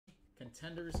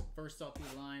Contenders, first off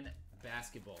the line,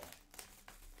 basketball.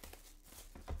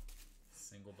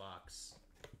 Single box.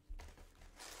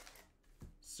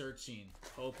 Searching,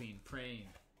 hoping, praying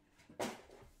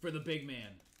for the big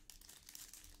man.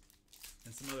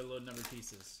 And some other low number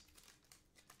pieces.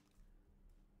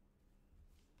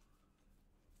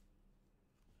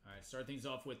 Alright, start things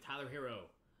off with Tyler Hero.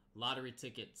 Lottery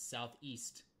ticket,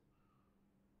 Southeast.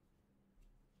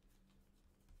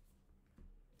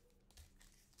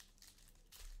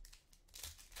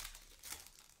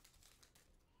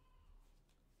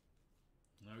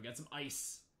 Now we got some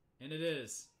ice. And it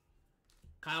is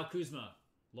Kyle Kuzma.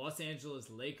 Los Angeles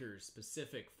Lakers,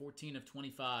 Pacific, 14 of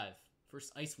 25.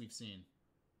 First ice we've seen.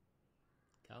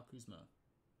 Kyle Kuzma.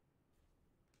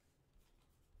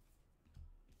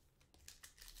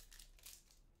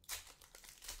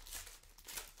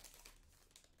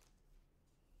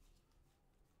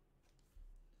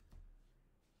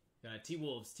 Got a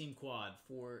T-Wolves team quad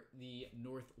for the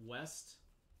Northwest.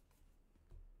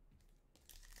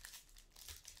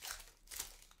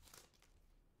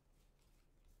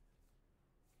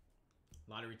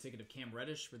 Lottery ticket of Cam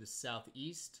Reddish for the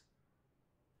Southeast.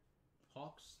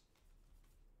 Hawks.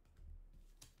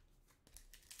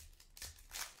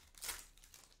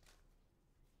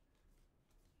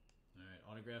 Alright,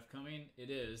 autograph coming. It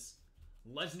is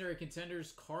Legendary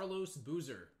Contenders Carlos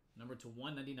Boozer, number to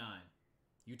 199.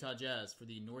 Utah Jazz for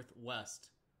the Northwest.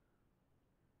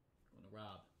 Going to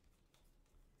Rob.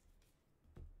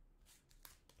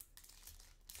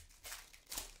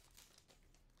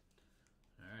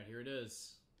 Alright, here it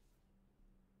is.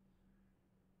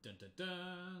 Dun dun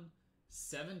dun.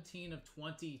 17 of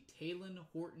 20, Talen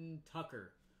Horton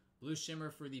Tucker. Blue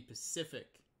Shimmer for the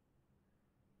Pacific.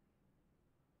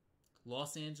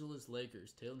 Los Angeles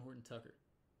Lakers, Talen Horton Tucker.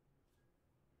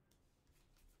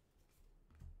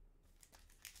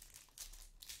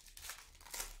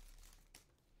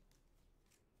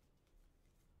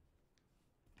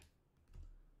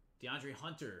 DeAndre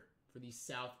Hunter for the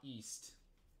Southeast.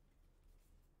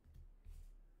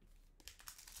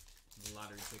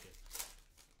 Lottery ticket.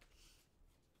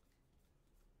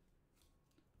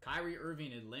 Kyrie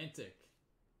Irving, Atlantic,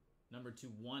 number to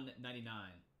 199.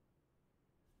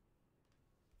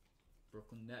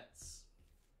 Brooklyn Nets.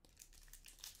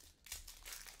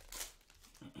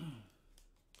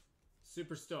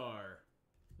 Superstar,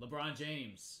 LeBron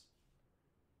James.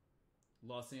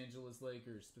 Los Angeles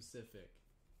Lakers, Pacific.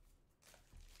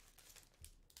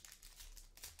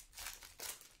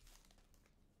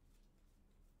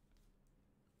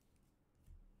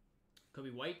 Kobe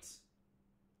White,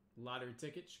 lottery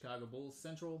ticket, Chicago Bulls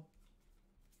Central.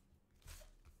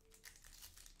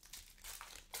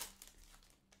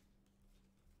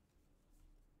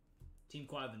 Team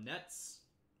quad, the Nets,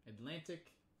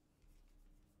 Atlantic.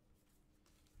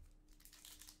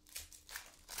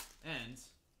 And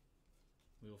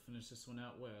we will finish this one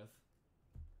out with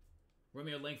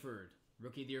Romeo Langford,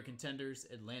 Rookie of the Year Contenders,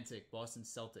 Atlantic, Boston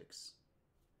Celtics.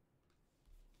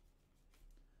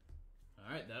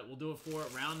 All right, that will do it for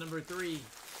round number 3.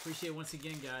 Appreciate it once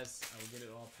again, guys. I will get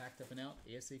it all packed up and out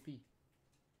ASAP.